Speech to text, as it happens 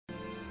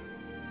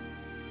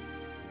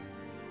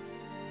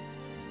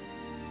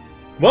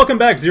Welcome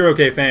back,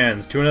 0K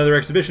fans, to another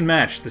exhibition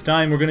match. This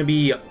time we're going to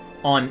be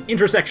on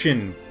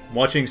Intersection,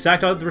 watching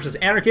Saktoth versus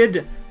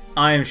Anarchid.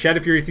 I am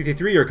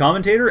ShadowFury333, your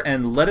commentator,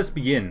 and let us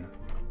begin.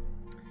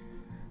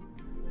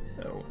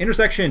 So,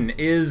 Intersection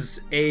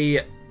is a,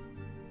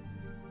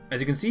 as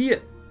you can see,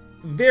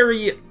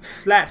 very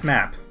flat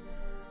map.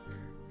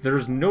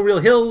 There's no real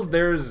hills,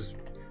 there's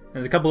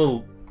a couple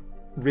little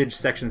ridge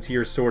sections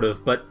here, sort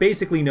of, but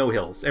basically no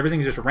hills.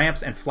 Everything's just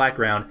ramps and flat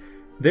ground.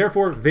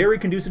 Therefore, very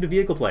conducive to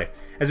vehicle play.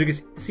 As we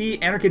can see,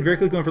 Anarchid very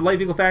quickly going for Light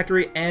Vehicle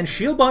Factory, and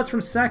shield bots from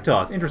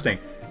Saktoth. Interesting.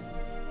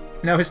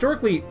 Now,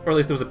 historically, or at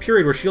least there was a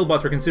period where shield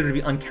bots were considered to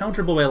be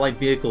uncounterable by light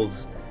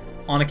vehicles,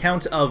 on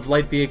account of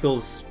light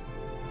vehicles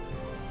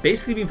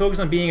basically being focused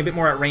on being a bit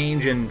more at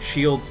range and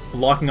shields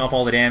blocking off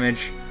all the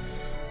damage.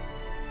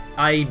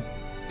 I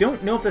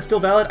don't know if that's still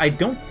valid. I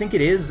don't think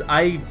it is.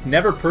 I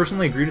never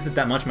personally agreed with it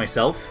that much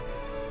myself.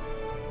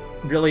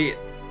 Really,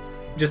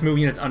 just move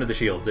units under the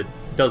shields. It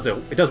does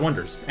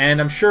wonders, and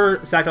I'm sure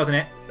Saktoth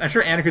and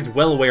Anarchid's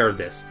well aware of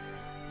this.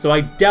 So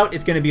I doubt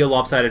it's going to be a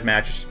lopsided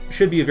match. It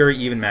should be a very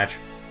even match.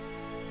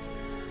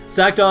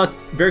 Saktoth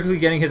very quickly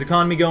getting his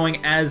economy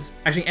going, as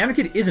actually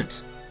Anarchid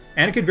isn't.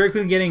 Anarchid very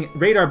quickly getting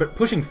radar, but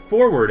pushing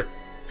forward.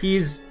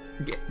 He's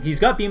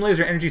got beam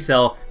laser energy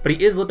cell, but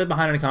he is a little bit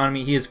behind on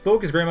economy. He is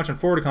focused very much on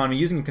forward economy,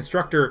 using a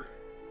constructor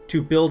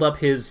to build up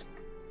his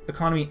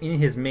economy in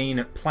his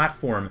main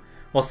platform,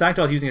 while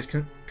Saktoth using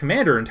his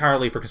commander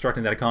entirely for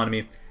constructing that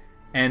economy,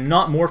 and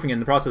not morphing it in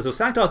the process. So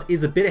Saktoth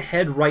is a bit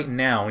ahead right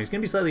now, and he's going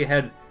to be slightly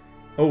ahead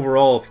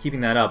overall of keeping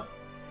that up.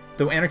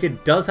 Though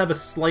Anarchid does have a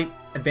slight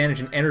advantage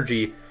in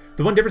energy,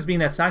 the one difference being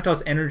that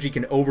Saktoth's energy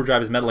can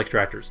overdrive his metal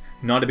extractors.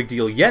 Not a big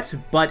deal yet,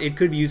 but it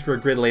could be used for a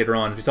grid later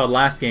on. As we saw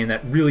last game,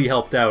 that really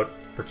helped out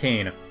for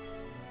Kane.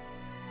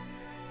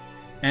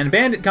 And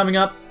Bandit coming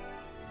up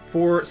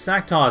for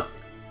Saktoth,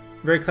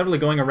 very cleverly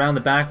going around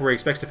the back where he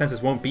expects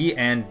defenses won't be,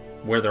 and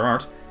where there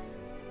aren't.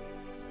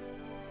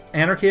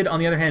 Anarchid, on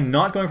the other hand,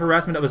 not going for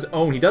harassment of his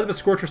own. He does have a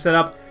Scorcher set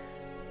up,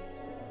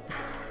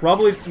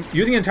 probably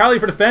using it entirely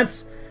for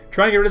defense,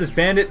 trying to get rid of this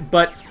Bandit,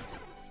 but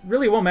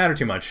really won't matter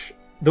too much.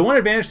 The one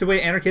advantage to the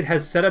way Anarchid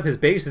has set up his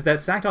base is that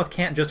Saktoth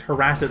can't just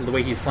harass it the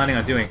way he's planning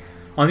on doing.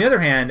 On the other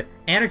hand,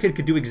 Anarchid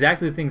could do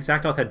exactly the thing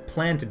Saktoth had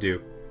planned to do.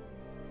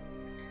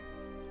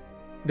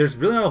 There's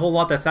really not a whole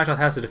lot that Saktoth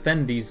has to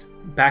defend these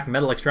back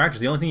metal extractors.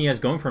 The only thing he has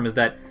going for him is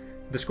that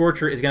the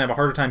Scorcher is going to have a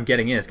harder time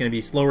getting in. It's going to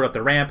be slower up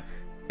the ramp,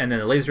 and then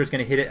the laser is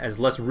going to hit it as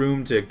less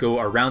room to go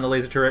around the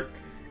laser turret.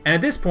 And at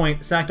this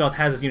point, Saktoth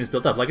has his units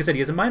built up. Like I said, he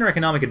has a minor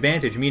economic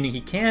advantage, meaning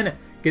he can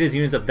get his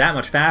units up that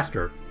much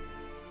faster.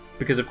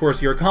 Because, of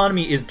course, your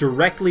economy is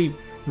directly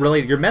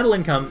related. Your metal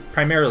income,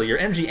 primarily, your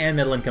energy and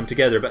metal income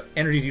together, but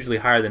energy is usually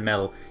higher than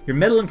metal. Your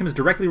metal income is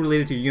directly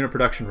related to your unit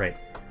production rate.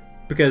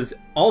 Because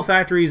all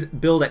factories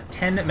build at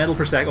 10 metal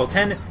per second, well,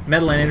 10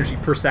 metal and energy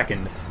per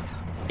second,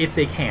 if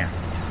they can.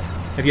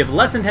 If you have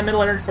less than 10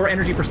 metal or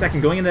energy per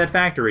second going into that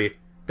factory,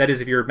 that is,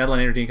 if your metal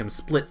and energy income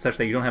split such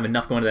that you don't have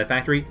enough going to that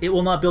factory, it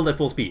will not build at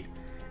full speed.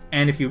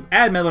 And if you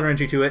add metal or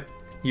energy to it,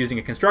 using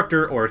a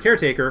constructor or a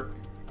caretaker,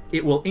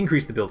 it will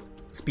increase the build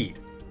speed,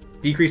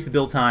 decrease the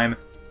build time.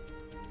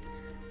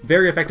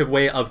 Very effective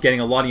way of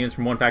getting a lot of units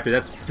from one factory.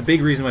 That's the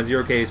big reason why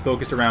 0K is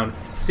focused around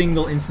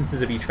single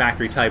instances of each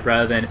factory type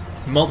rather than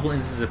multiple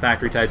instances of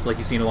factory types like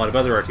you see in a lot of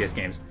other RTS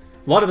games.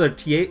 A lot of other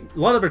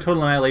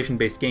Total Annihilation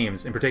based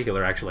games in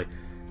particular, actually.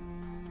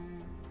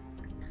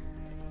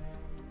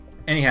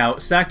 Anyhow,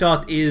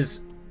 Saktoth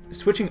is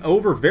switching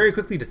over very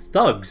quickly to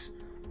Thugs.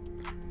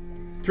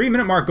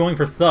 3-minute mark going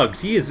for Thugs.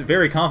 He is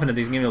very confident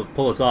that he's going to be able to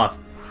pull this off.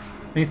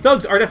 I mean,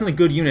 Thugs are definitely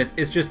good units.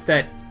 It's just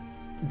that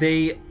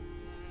they...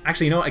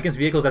 Actually, you know what? Against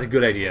vehicles, that's a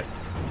good idea.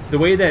 The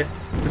way that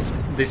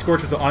the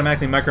Scorchers will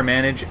automatically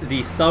micromanage,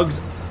 the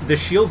Thugs, the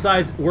shield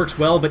size works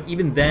well, but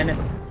even then,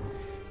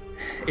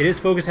 it is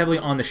focused heavily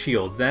on the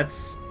shields.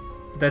 That's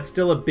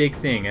still a big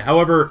thing.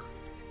 However,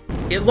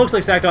 it looks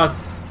like Saktoth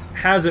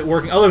has it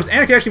working. Although,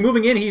 Anarchid actually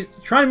moving in, he's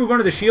trying to move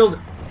under the shield.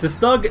 The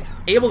Thug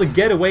able to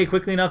get away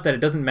quickly enough that it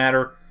doesn't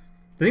matter.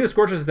 The thing with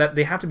Scorchers is that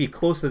they have to be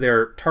close to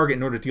their target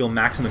in order to deal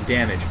maximum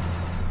damage.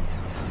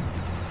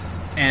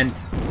 And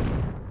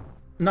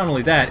not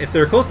only that, if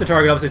they're close to the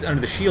target, obviously it's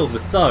under the shields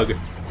with Thug.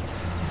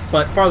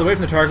 But farther away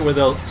from the target where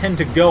they'll tend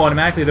to go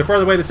automatically, they're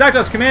farther away. The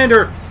Saktoth's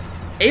commander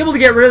able to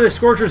get rid of the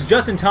Scorchers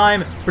just in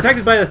time,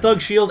 protected by the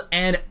Thug shield,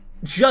 and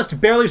just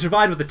barely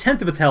survived with a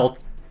 10th of its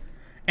health.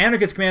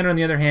 Anarchid's commander, on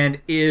the other hand,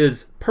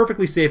 is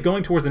perfectly safe,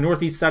 going towards the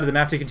northeast side of the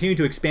map to continue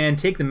to expand,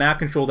 take the map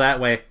control that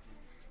way.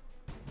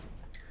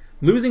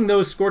 Losing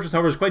those Scorchers,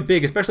 however, is quite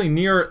big, especially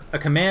near a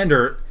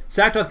commander.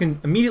 Saktoth can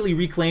immediately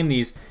reclaim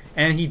these,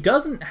 and he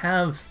doesn't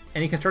have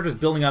any constructors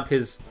building up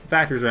his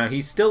factories right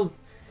now.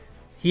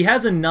 He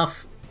has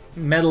enough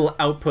metal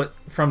output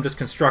from just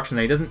construction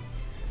that he doesn't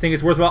think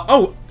it's worthwhile.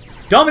 Oh!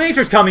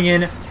 Dominatrix coming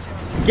in,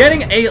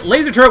 getting a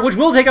laser turret, which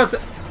will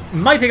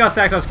might take out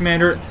Saktoth's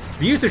commander.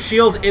 The use of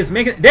shields is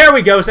making... There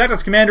we go!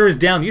 Saktoth's commander is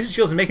down. The use of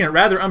shields is making it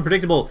rather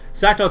unpredictable.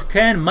 Saktoth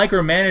can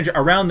micromanage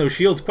around those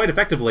shields quite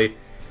effectively.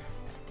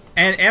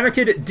 And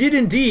Anarchid did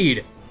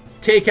indeed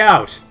take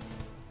out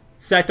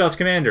Saktoth's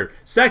commander.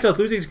 Saktoth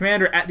losing his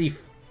commander at the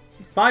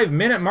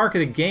 5-minute mark of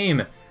the game.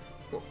 And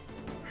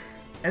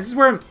this is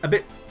where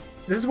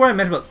I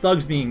meant about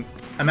thugs being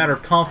a matter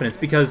of confidence,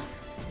 because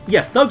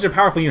yes, thugs are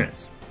powerful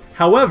units.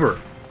 However,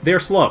 they're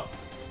slow.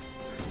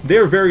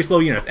 They're very slow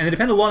units, and they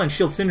depend a lot on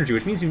shield synergy,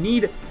 which means you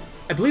need,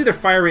 I believe their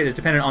fire rate is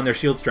dependent on their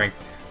shield strength,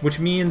 which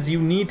means you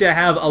need to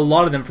have a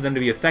lot of them for them to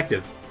be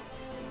effective.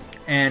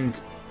 And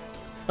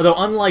although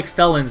unlike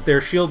felons, their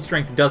shield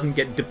strength doesn't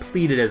get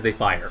depleted as they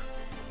fire.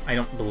 I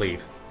don't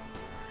believe.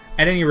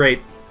 At any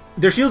rate,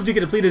 their shields do get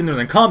depleted in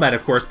their combat,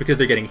 of course, because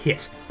they're getting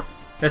hit.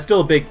 That's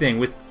still a big thing.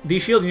 With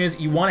these shield units,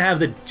 you want to have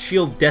the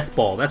shield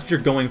deathball. That's what you're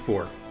going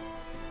for.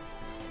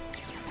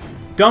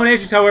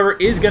 Dominatrix, however,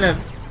 is going to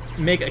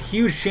make a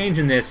huge change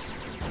in this.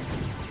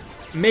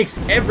 Makes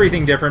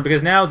everything different,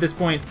 because now at this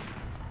point,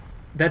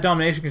 that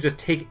Dominatrix can just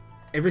take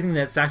everything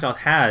that Saktoth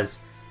has,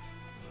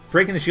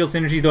 breaking the shield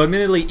synergy, though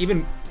admittedly,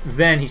 even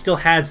then, he still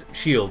has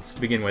shields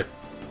to begin with.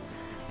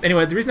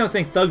 Anyway, the reason I was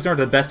saying thugs aren't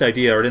the best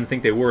idea, or didn't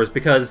think they were, is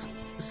because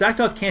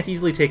Saktoth can't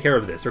easily take care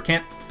of this, or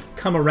can't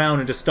come around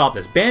and just stop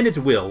this. Bandits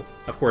will,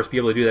 of course, be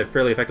able to do that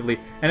fairly effectively,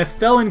 and a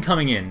Felon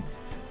coming in.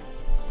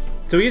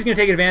 So he's going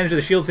to take advantage of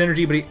the shield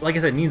synergy, but he, like I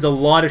said, needs a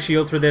lot of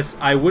shields for this.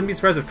 I wouldn't be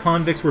surprised if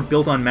convicts were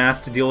built en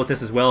masse to deal with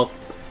this as well.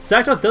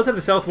 Saktoth does have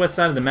the southwest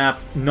side of the map,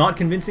 not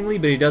convincingly,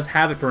 but he does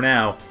have it for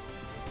now.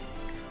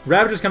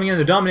 Ravager's coming in,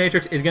 the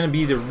Dominatrix is going to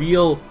be the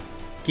real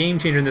game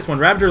changer in this one.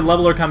 Ravager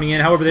Leveler coming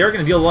in, however, they are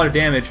going to deal a lot of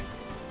damage.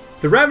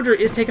 The Ravager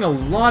is taking a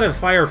lot of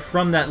fire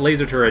from that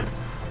laser turret,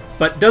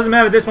 but doesn't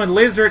matter at this point. The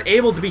laser turret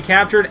able to be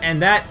captured,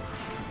 and that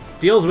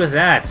deals with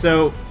that.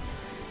 So,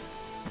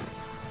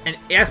 and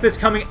Aspis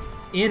coming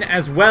in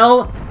as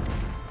well.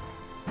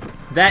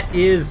 That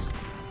is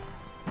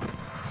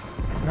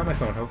not my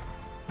phone, Hope.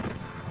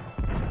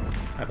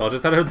 I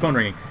apologize, I thought I heard the phone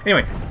ringing.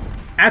 Anyway,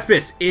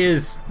 Aspis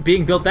is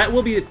being built. That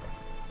will be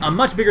a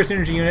much bigger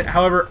synergy unit.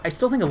 However, I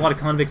still think a lot of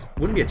convicts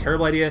wouldn't be a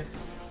terrible idea.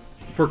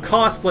 For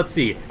cost, let's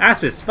see.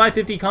 Aspis,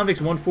 550, convicts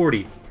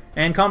 140.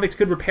 And convicts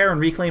could repair and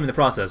reclaim in the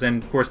process,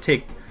 and of course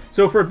take...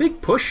 So for a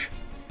big push,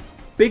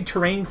 big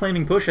terrain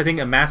claiming push, I think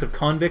a massive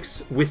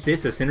convicts with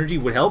this as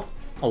synergy would help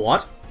a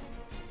lot.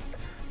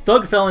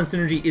 Thug Felon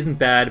synergy isn't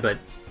bad, but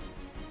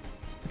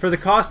for the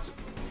cost,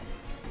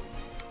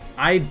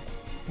 I'd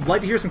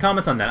like to hear some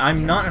comments on that.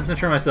 I'm not 100%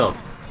 sure myself.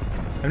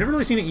 I've never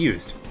really seen it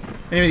used.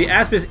 Anyway, the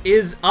Aspis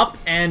is up,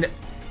 and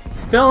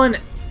Felon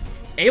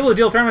able to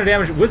deal a fair amount of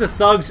damage with the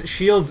Thug's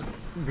shields,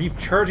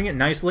 recharging it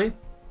nicely.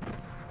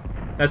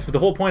 That's the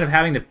whole point of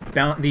having the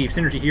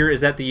synergy here,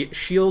 is that the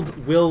shields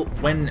will,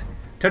 when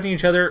touching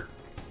each other,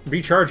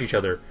 recharge each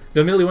other.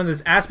 Though immediately when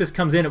this Aspis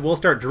comes in, it will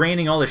start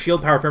draining all the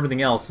shield power from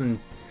everything else, and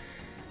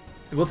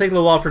it will take a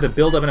little while for it to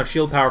build up enough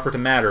shield power for it to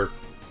matter.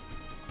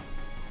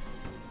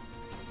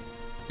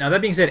 Now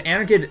that being said,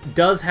 Anarchid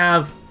does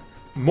have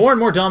more and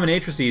more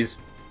Dominatrices.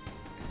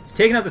 He's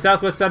taking out the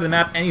southwest side of the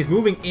map, and he's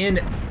moving in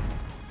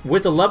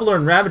with the Leveler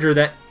and Ravager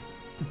that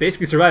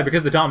basically survived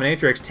because of the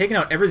Dominatrix, taking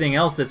out everything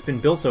else that's been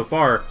built so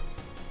far.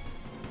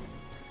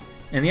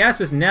 And the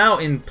Aspis now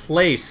in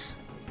place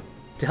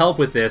to help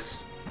with this.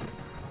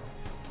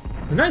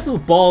 There's a nice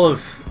little ball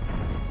of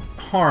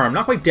harm.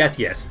 Not quite death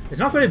yet. It's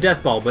not quite a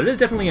death ball, but it is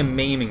definitely a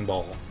maiming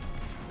ball.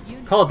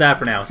 Call it that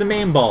for now. It's a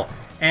maim ball.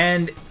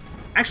 And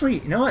actually,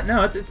 you know what?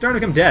 No, it's starting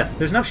to become death.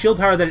 There's enough shield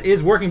power that it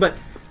is working, but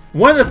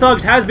one of the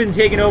thugs has been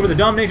taken over. The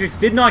Dominatrix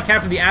did not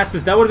capture the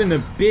Aspis. That would have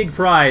been the big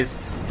prize.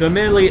 Though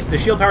admittedly, the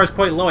shield power is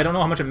quite low. I don't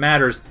know how much it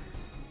matters.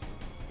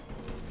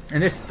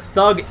 And this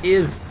thug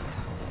is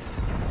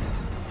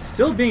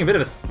still being a bit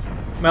of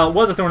a... Well, it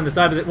was a thorn in the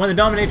side, but when the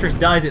Dominatrix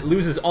dies, it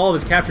loses all of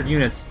its captured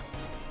units.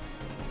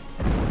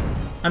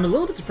 I'm a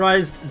little bit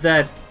surprised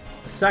that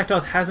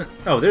Saktoth hasn't...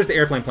 Oh, there's the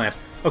airplane plant.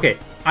 Okay,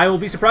 I will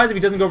be surprised if he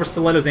doesn't go for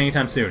Stilettos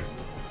anytime soon.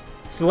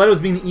 Stilettos,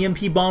 being the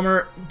EMP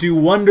bomber, do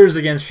wonders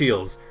against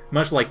shields.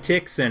 Much like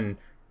Ticks and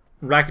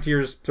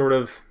Racketeers, sort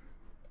of.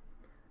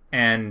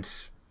 And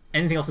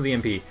anything else with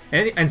EMP.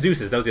 And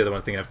Zeus's, that was the other one I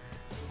was thinking of.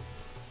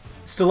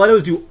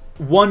 Stilettos do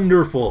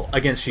wonderful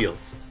against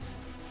shields.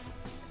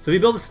 So if he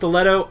builds a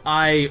Stiletto,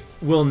 I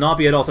will not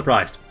be at all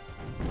surprised.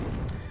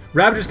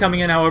 Ravager's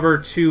coming in, however,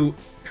 to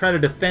try to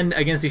defend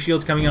against these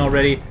shields coming in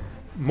already.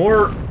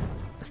 More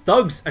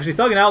thugs, actually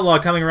Thug and Outlaw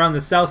coming around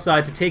the south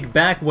side to take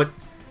back what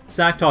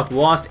Saktoth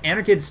lost.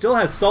 Anarchid still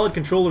has solid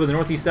control over the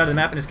northeast side of the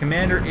map, and his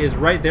commander is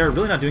right there,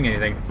 really not doing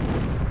anything.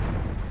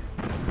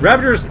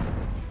 Ravager's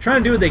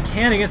trying to do what they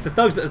can against the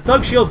thugs, but the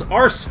thug shields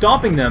are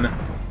stopping them.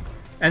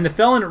 And the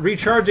Felon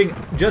recharging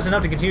just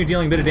enough to continue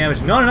dealing a bit of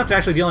damage. Not enough to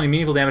actually deal any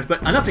meaningful damage,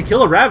 but enough to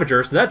kill a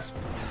Ravager, so that's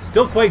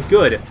still quite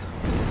good.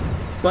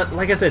 But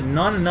like I said,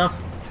 not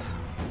enough...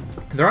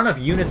 There aren't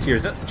enough units here,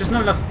 just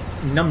not enough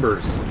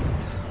numbers.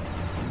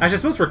 Actually, I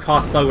suppose for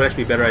cost, Thug would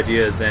actually be a better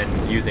idea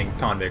than using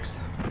convicts.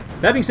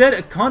 That being said,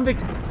 a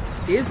convict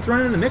is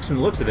thrown in the mix from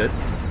the looks of it.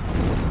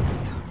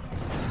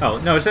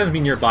 Oh, no, it doesn't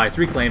mean nearby, it's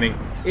reclaiming.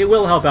 It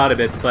will help out a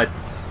bit, but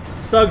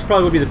Thugs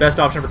probably would be the best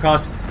option for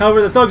cost.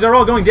 However, the Thugs are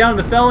all going down.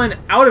 The Felon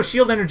out of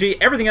shield energy,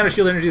 everything out of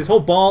shield energy. This whole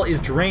ball is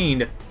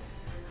drained.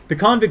 The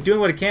Convict doing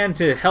what it can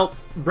to help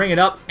bring it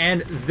up,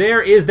 and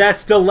there is that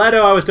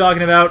Stilleto I was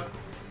talking about.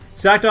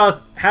 Saktoth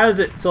has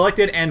it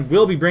selected and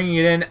will be bringing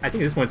it in. I think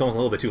at this point it's almost a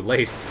little bit too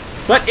late,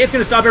 but it's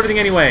going to stop everything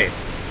anyway.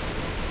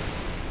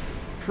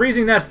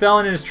 Freezing that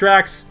Felon in his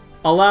tracks,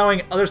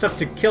 allowing other stuff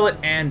to kill it,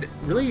 and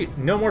really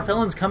no more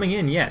Felons coming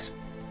in yet.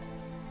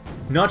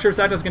 Not sure if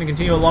Saktoth's going to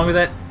continue along with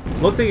that.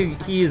 Looks like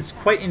he's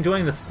quite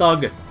enjoying the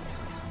Thug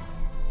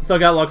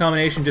Outlaw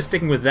combination, just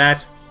sticking with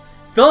that.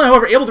 Felon,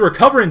 however, able to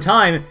recover in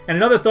time, and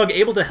another Thug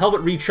able to help it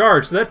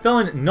recharge, so that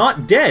Felon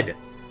not dead.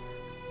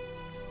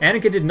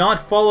 Anarchid did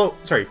not follow...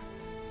 Sorry.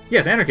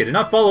 Yes, Anarchid did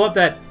not follow up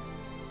that...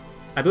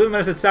 I believe I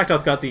might have said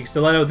Saktoth got the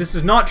Stilleto. This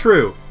is not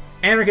true.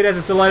 Anarchid has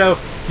a Stilleto,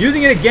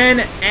 using it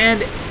again,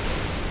 and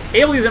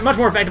able to use it much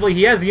more effectively.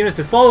 He has the units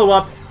to follow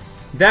up.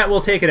 That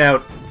will take it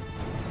out.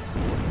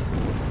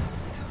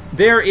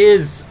 There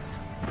is...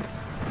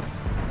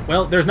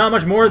 Well, there's not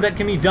much more that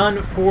can be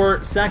done for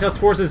Saktoth's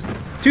forces.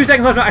 2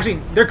 seconds left.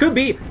 Actually, there could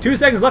be 2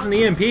 seconds left in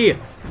the EMP.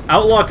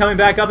 Outlaw coming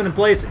back up into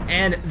place,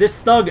 and this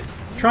Thug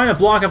trying to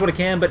block up what it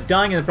can, but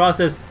dying in the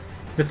process.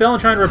 The Felon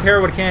trying to repair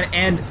what it can,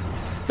 and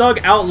Thug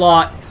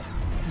Outlaw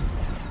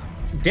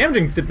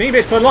damaging the main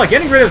base quite a lot,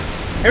 getting rid of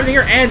everything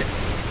here, and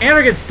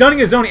Anarchid stunning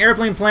his own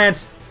airplane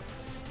plant.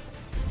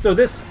 So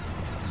this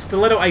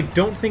Stilleto I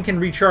don't think can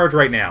recharge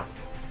right now.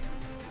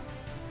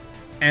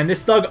 And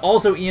this Thug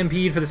also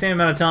EMP'd for the same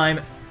amount of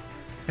time.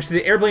 Actually,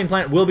 the airplane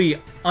plant will be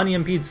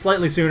un-EMP'd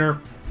slightly sooner.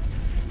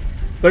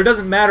 But it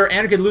doesn't matter.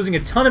 Anarchid losing a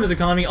ton of his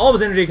economy, all of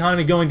his energy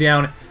economy going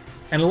down,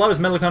 and a lot of his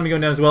metal economy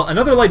going down as well.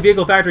 Another light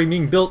vehicle factory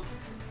being built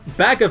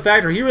back of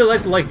factory. He really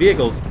likes the light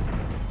vehicles.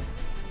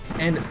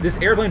 And this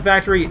airplane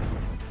factory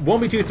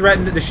won't be too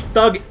threatened. The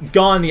Thug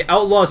gone. The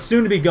Outlaw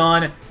soon to be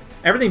gone.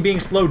 Everything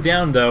being slowed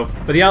down, though.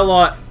 But the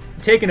Outlaw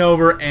taken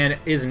over and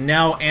is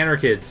now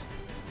Anarchid's.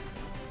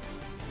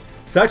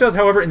 Saktoth,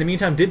 however, in the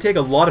meantime, did take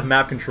a lot of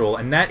map control,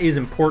 and that is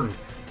important.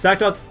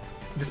 Saktoth,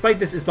 despite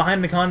this, is behind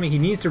an economy. He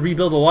needs to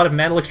rebuild a lot of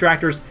metal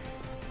extractors.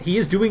 He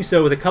is doing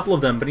so with a couple of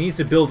them, but he needs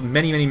to build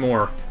many, many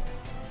more.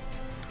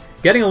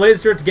 Getting a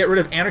laser to get rid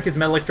of Anarchid's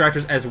metal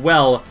extractors as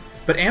well,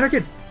 but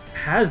Anarchid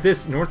has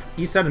this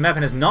northeast side of the map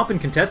and has not been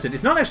contested.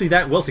 It's not actually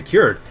that well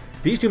secured.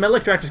 These 2 metal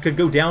extractors could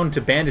go down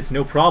to bandits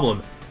no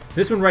problem.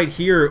 This one right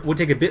here would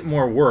take a bit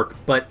more work,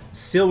 but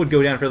still would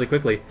go down fairly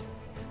quickly.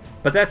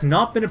 But that's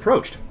not been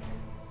approached.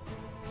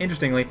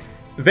 Interestingly,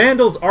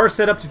 Vandals are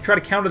set up to try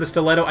to counter the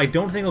Stilleto. I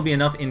don't think it'll be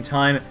enough in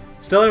time.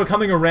 Stilleto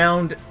coming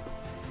around,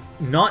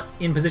 not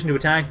in position to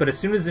attack, but as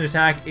soon as an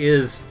attack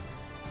is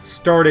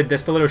started, the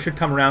Stilleto should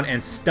come around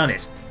and stun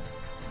it.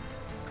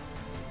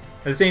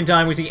 At the same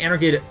time, we see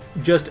Anarchid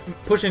just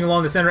pushing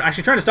along the center,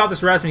 actually trying to stop this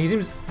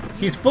harassment.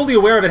 He's fully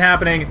aware of it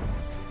happening,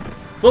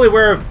 fully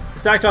aware of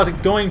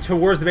Saktoth going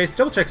towards the base.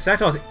 Double check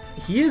Saktoth.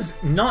 He is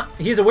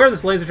aware of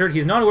this laser turret.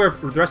 He's not aware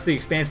of the rest of the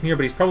expansion here,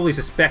 but he's probably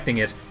suspecting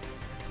it.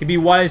 He'd be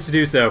wise to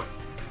do so.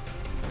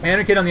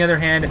 Anarchid, on the other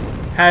hand,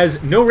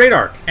 has no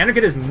radar.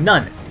 Anarchid has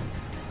none.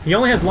 He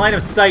only has line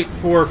of sight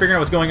for figuring out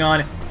what's going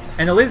on.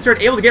 And the laser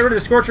turret able to get rid of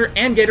the Scorcher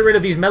and get rid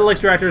of these metal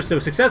extractors, so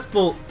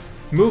successful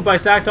move by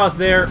Saktoth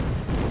there.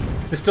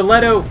 The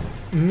Stilleto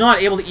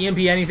not able to EMP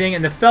anything,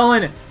 and the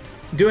Felon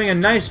doing a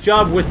nice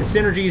job with the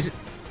synergies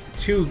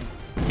to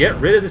get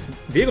rid of this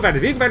vehicle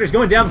factory. The vehicle factory is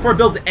going down before it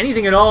builds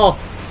anything at all.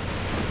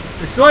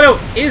 The Stilleto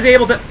is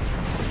able to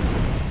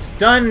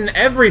stun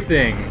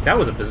everything. That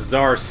was a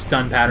bizarre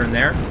stun pattern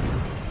there.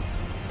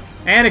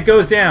 And it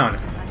goes down,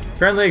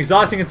 apparently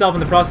exhausting itself in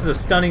the process of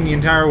stunning the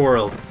entire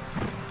world.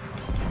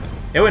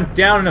 It went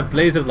down in a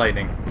blaze of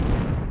lightning.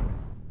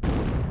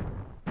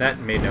 That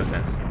made no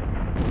sense.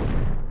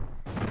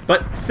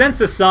 But sense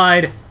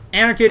aside,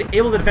 Anarchid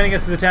able to defend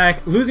against his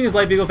attack, losing his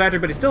light vehicle factory,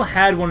 but he still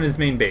had one in his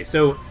main base.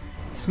 So,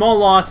 small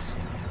loss,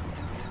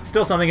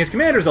 still something. His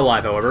commander's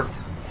alive, however.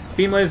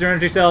 Beam laser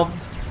energy cell.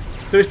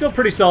 So he's still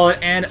pretty solid,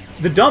 and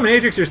the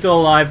Dominatrix are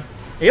still alive.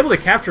 Able to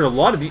capture a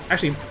lot of the...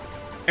 Actually,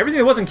 everything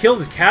that wasn't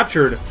killed is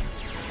captured.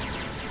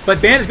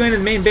 But Band is going to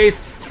the main base,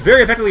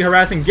 very effectively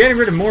harassing, getting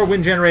rid of more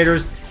wind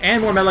generators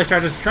and more metal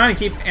extractors, trying to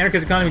keep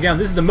Anarchid's economy down.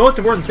 This is the most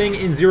important thing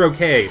in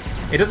 0K.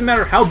 It doesn't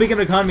matter how big of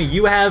an economy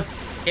you have,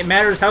 it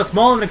matters how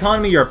small of an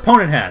economy your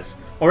opponent has.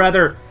 Or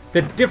rather,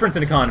 the difference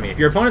in economy. If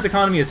your opponent's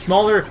economy is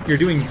smaller, you're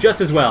doing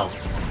just as well.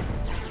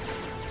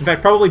 In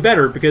fact, probably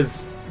better,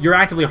 because you're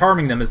actively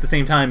harming them at the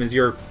same time as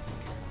you're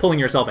pulling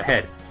yourself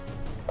ahead.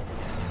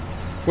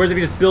 Whereas if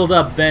you just build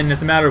up, then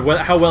it's a matter of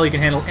how well you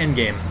can handle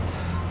endgame.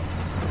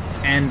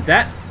 And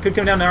that could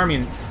come down to army,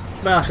 and,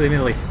 well, actually,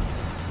 admittedly,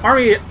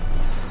 army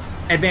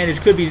advantage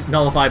could be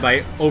nullified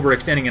by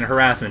overextending and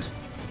harassment.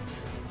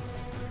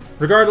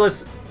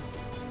 Regardless,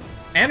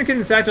 Anarchid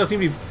and Saktoth seem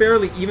to be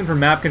fairly even for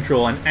map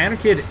control, and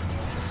Anarchid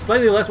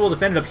slightly less well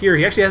defended up here.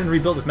 He actually hasn't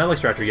rebuilt this metal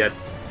extractor yet.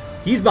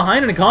 He's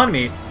behind an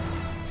economy,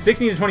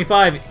 16 to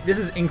 25. This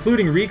is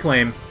including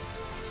reclaim.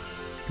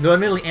 Though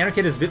admittedly,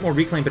 Anarchid has a bit more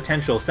reclaim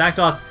potential.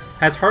 Saktoth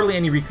has hardly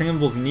any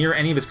reclaimables near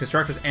any of his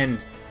constructors,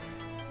 and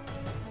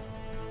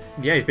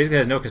yeah, he basically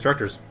has no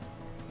constructors.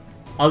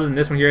 Other than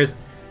this one here,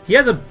 he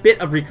has a bit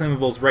of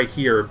reclaimables right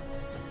here.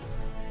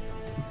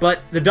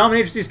 But the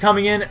Dominatrix is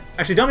coming in.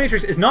 Actually,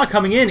 Dominatrix is not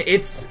coming in.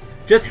 It's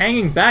just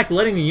hanging back,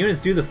 letting the units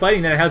do the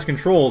fighting that it has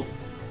controlled.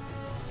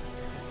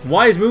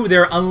 Wise move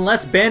there,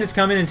 unless bandits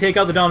come in and take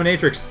out the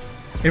Dominatrix.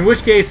 In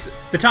which case,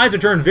 the tides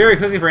would turn very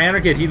quickly for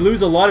Anarchid. He'd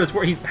lose a lot of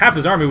his... half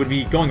his army would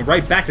be going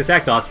right back to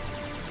Saktoth.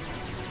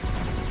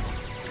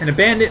 And a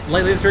bandit,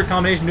 light laser turret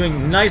combination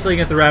doing nicely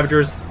against the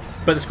Ravagers.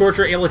 But the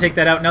Scorcher able to take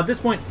that out. Now at this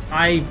point,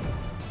 I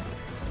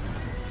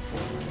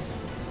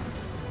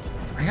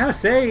gotta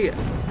say,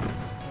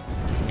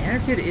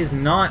 Anarchid is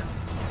not...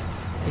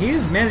 he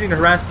is managing to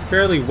harass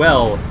fairly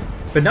well,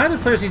 but neither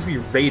player seems to be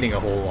raiding a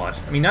whole lot.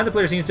 I mean, neither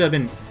player seems to have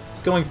been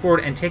going forward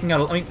and taking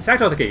out... I mean,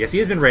 Saktoth, okay, yes, he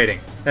has been raiding.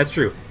 That's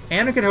true.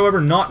 Anarchid,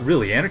 however, not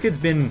really. Anarchid's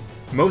been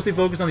mostly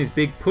focused on these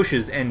big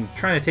pushes and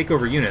trying to take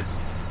over units.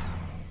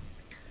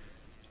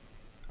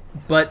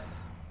 But,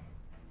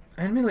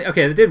 admittedly,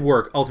 okay, it did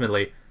work,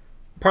 ultimately.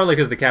 Partly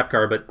because of the cap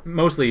car, but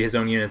mostly his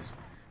own units.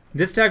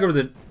 This attack over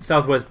the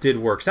southwest did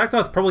work.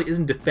 Saktoth probably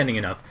isn't defending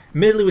enough.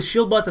 Admittedly, with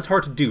shield bots, that's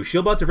hard to do.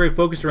 Shield bots are very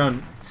focused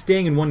around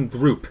staying in one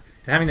group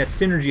and having that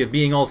synergy of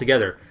being all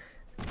together.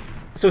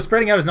 So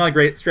spreading out is not a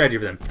great strategy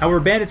for them. However,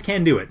 bandits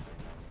can do it.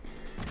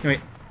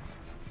 Anyway,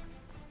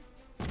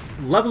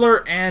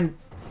 Leveler and...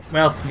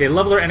 well, okay,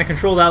 Leveler and a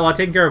controlled Outlaw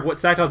taking care of what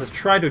Saktoth has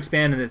tried to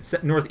expand in the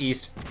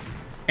northeast.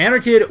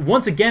 Anarchid,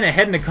 once again,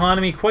 ahead in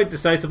economy quite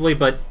decisively,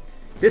 but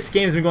this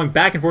game has been going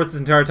back and forth this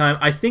entire time.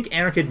 I think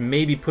Anarchid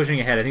may be pushing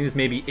ahead. I think this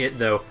may be it,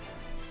 though.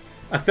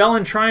 A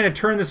Felon trying to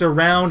turn this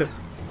around.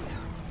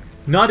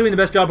 Not doing the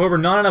best job, however.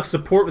 Not enough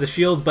support with the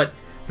shields, but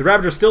the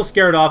Ravager's still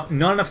scared off.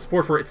 Not enough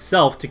support for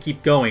itself to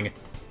keep going.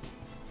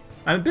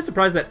 I'm a bit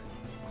surprised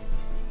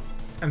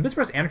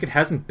Anarchid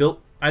hasn't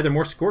built either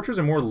more Scorchers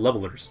or more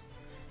Levelers.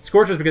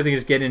 Scorchers because they can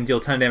just get in and deal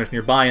a ton of damage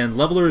nearby, and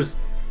Levelers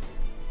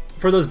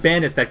for those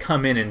bandits that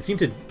come in and seem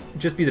to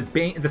just be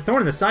the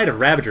thorn in the side of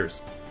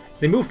Ravagers.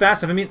 They move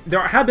fast enough. I mean,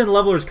 there have been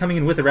Levelers coming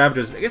in with the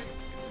Ravagers. I guess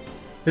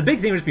the big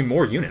thing would just be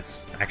more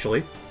units,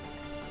 actually.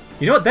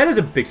 You know what? That is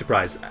a big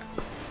surprise.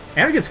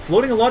 Anarchid's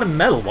floating a lot of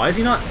metal. Why is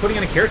he not putting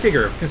in a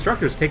Caretaker of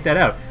Constructors to take that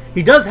out?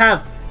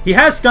 He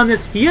has stunned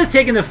this. He is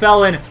taking the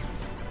Felon,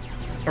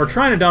 or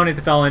trying to dominate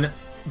the Felon,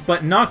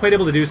 but not quite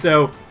able to do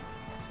so.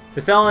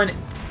 The Felon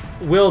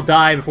will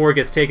die before it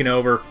gets taken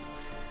over.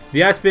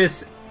 The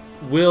Aspis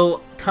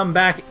will come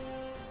back.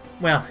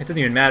 Well, it doesn't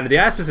even matter. The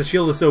Aspis'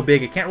 shield is so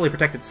big, it can't really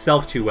protect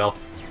itself too well.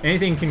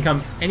 Anything can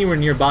come anywhere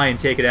nearby and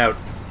take it out.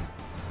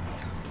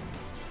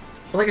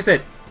 But like I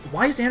said,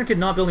 why is Anarchid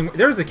not building more?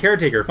 There's the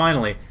Caretaker,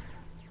 finally.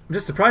 I'm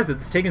just surprised that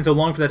it's taken so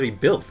long for that to be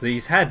built.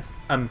 He's had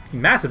a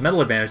massive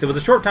metal advantage. There was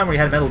a short time where he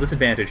had a metal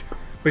disadvantage,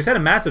 but he's had a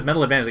massive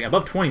metal advantage, like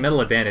above 20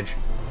 metal advantage.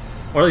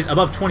 Or at least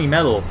above 20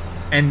 metal,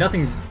 and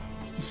nothing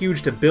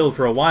huge to build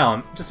for a while.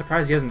 I'm just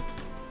surprised he hasn't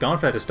gone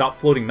for that to stop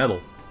floating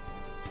metal.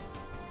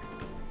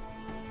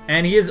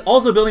 And he is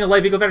also building a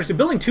light vehicle factory. So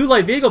building 2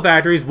 light vehicle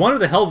factories, one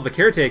with the help of a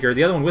Caretaker,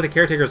 the other one with a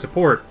Caretaker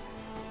support.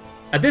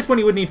 At this point,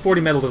 he would need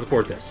 40 metal to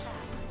support this.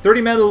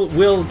 30 metal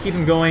will keep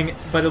him going,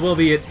 but it will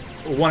be at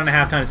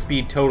 1.5 times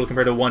speed total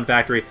compared to 1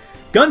 factory.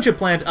 Gunship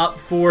plant up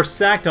for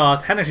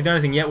Saktoth. Hadn't actually done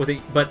anything yet with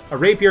it, but a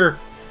Rapier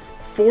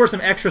for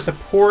some extra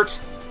support.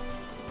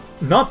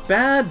 Not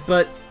bad,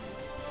 but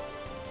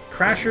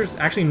Crashers,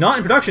 actually not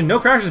in production. No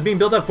Crashers being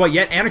built up quite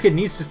yet. Anarchid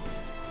needs to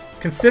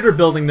consider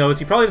building those.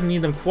 He probably doesn't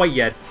need them quite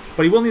yet,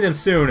 but he will need them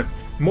soon.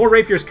 More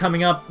Rapiers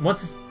coming up.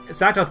 Once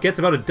Saktoth gets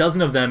about a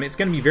dozen of them, it's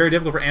going to be very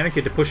difficult for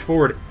Anarchid to push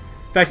forward.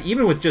 In fact,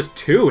 even with just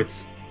 2,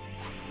 it's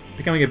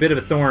becoming a bit of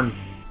a thorn.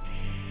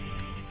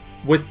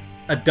 With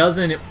a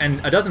dozen,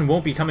 and a dozen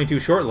won't be coming too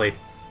shortly.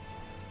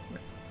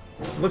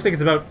 It looks like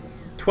it's about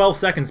 12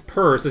 seconds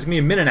per, so it's going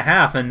to be a minute and a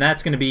half, and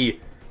that's going to be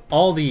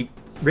all the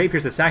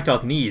Rapiers that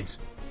Saktoth needs.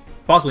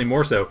 Possibly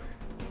more so.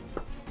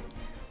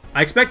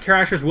 I expect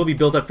Crashers will be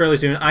built up fairly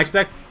soon. I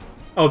expect...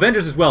 oh,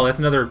 Avengers as well. That's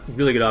another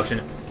really good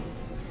option.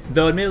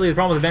 Though, admittedly, the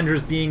problem with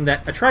Avengers being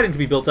that a Trident could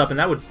be built up, and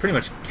that would pretty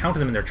much counter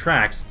them in their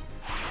tracks.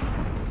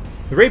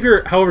 The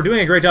Rapier, however, doing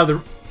a great job.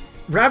 The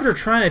Ravager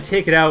trying to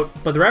take it out,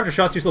 but the Ravager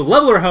shot's too slow.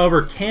 Leveler,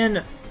 however,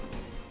 can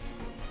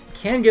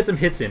get some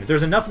hits in. If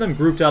there's enough of them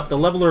grouped up, the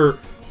Leveler,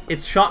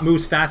 its shot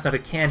moves fast enough,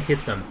 it can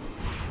hit them.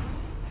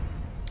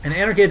 And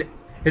Anarchid,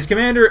 his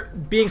commander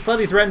being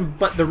slightly threatened,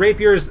 but the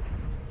Rapiers...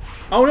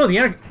 oh no, the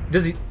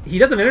Anarchid... he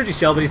does have energy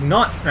shell, but he's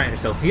not... not energy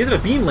cells. He does have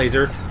a beam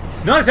laser.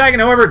 Not attacking,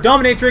 however.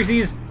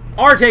 Dominatrixes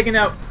are taken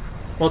out...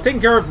 well, taking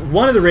care of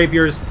one of the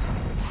Rapiers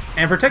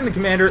and protecting the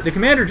commander. The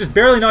commander just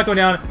barely not going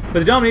down,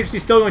 but the Dominatrix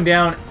is still going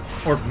down,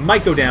 or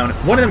might go down.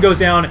 One of them goes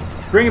down,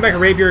 bringing back a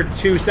Rapier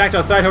to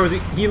Saktoth's side. However,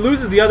 he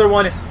loses the other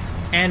one,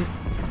 and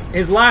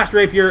his last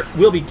Rapier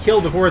will be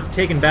killed before it's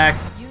taken back.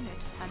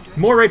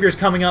 More Rapiers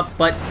coming up,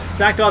 but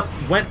Saktoth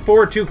went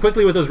forward too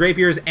quickly with those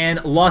Rapiers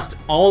and lost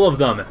all of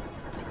them.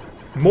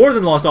 More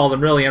than lost all of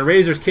them, really, and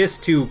Razor's Kiss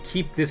to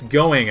keep this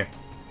going.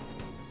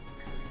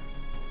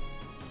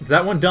 Is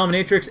that one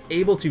Dominatrix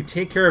able to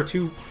take care of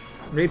 2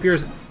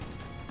 Rapiers?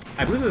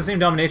 I believe it was the same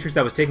Dominatrix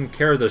that was taking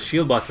care of those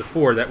shield bots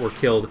before that were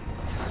killed.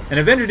 An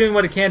Avenger doing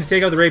what it can to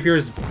take out the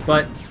Rapiers,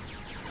 but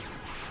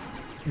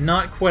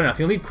not quite enough.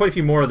 You'll need quite a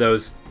few more of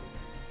those.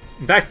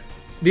 In fact,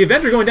 the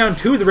Avenger going down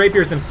to the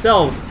Rapiers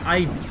themselves.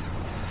 I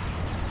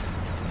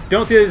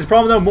don't see that there's a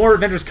problem, though. More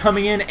Avengers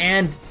coming in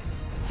and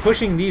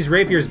pushing these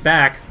Rapiers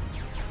back.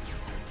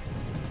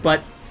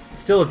 But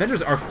still,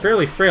 Avengers are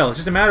fairly frail. It's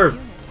just a matter of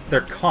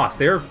their cost.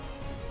 They're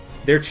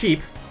cheap.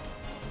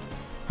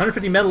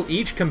 150 metal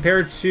each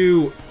compared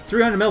to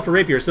 300 metal for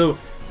Rapier. So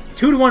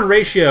 2-to-1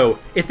 ratio.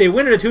 If they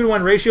win at a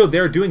 2-to-1 ratio,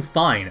 they're doing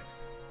fine.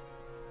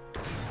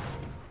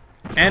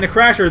 And a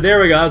Crasher. There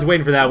we go. I was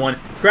waiting for that one.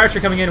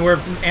 Crasher coming in. We're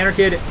from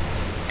Anarchid.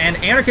 And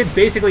Anarchid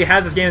basically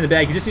has this game in the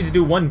bag. He just needs to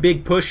do one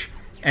big push.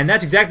 And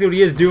that's exactly what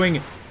he is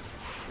doing.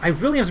 I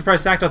really am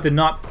surprised Saktoth did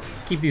not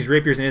keep these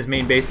Rapiers in his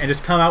main base and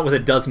just come out with a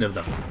dozen of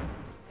them.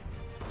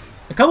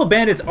 A couple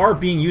bandits are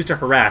being used to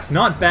harass.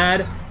 Not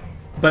bad,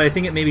 but I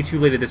think it may be too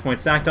late at this point.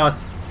 Saktoth,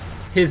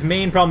 his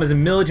main problem is a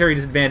military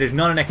disadvantage,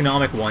 not an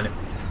economic one.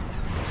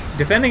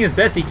 Defending as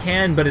best he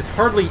can, but it's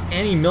hardly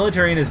any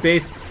military in his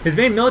base. His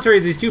main military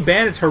is these two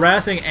bandits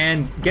harassing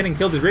and getting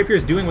killed. His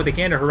Rapiers doing what they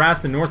can to harass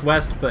the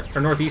northwest,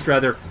 or northeast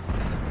rather.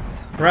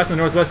 Harassing the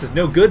northwest is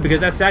no good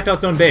because that's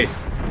Saktoth's own base.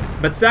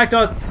 But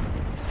Saktoth,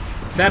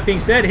 that being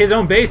said, his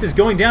own base is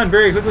going down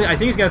very quickly. I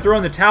think he's going to throw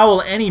in the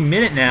towel any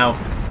minute now.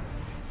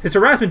 His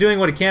harassment doing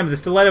what it can, but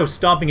the Stilleto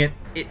stopping it.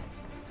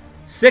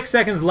 6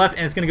 seconds left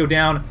and it's going to go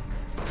down.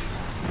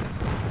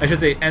 I should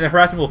say, and the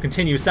harassment will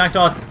continue.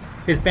 Saktoth,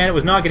 his bandit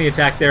was not getting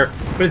attacked there,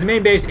 but his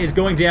main base is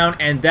going down,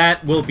 and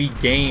that will be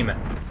game.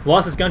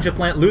 Lost his gunship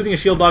plant, losing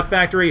his shield block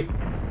factory.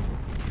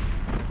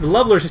 The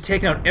leveler's just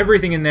taking out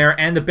everything in there,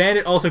 and the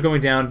bandit also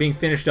going down, being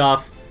finished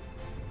off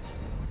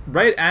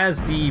right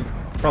as the,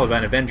 probably by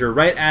an Avenger,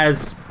 right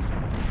as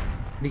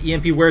the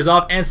EMP wears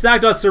off, and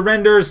Saktoth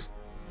surrenders.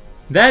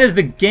 That is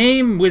the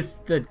game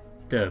with the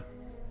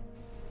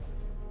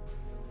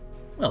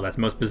well, that's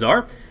most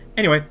bizarre.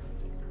 Anyway,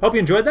 hope you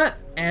enjoyed that,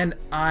 and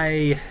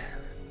I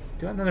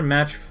do have another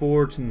match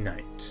for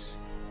tonight.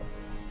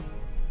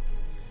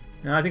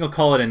 No, I think I'll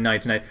call it a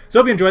night tonight. So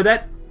hope you enjoyed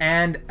that,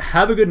 and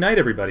have a good night,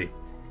 everybody.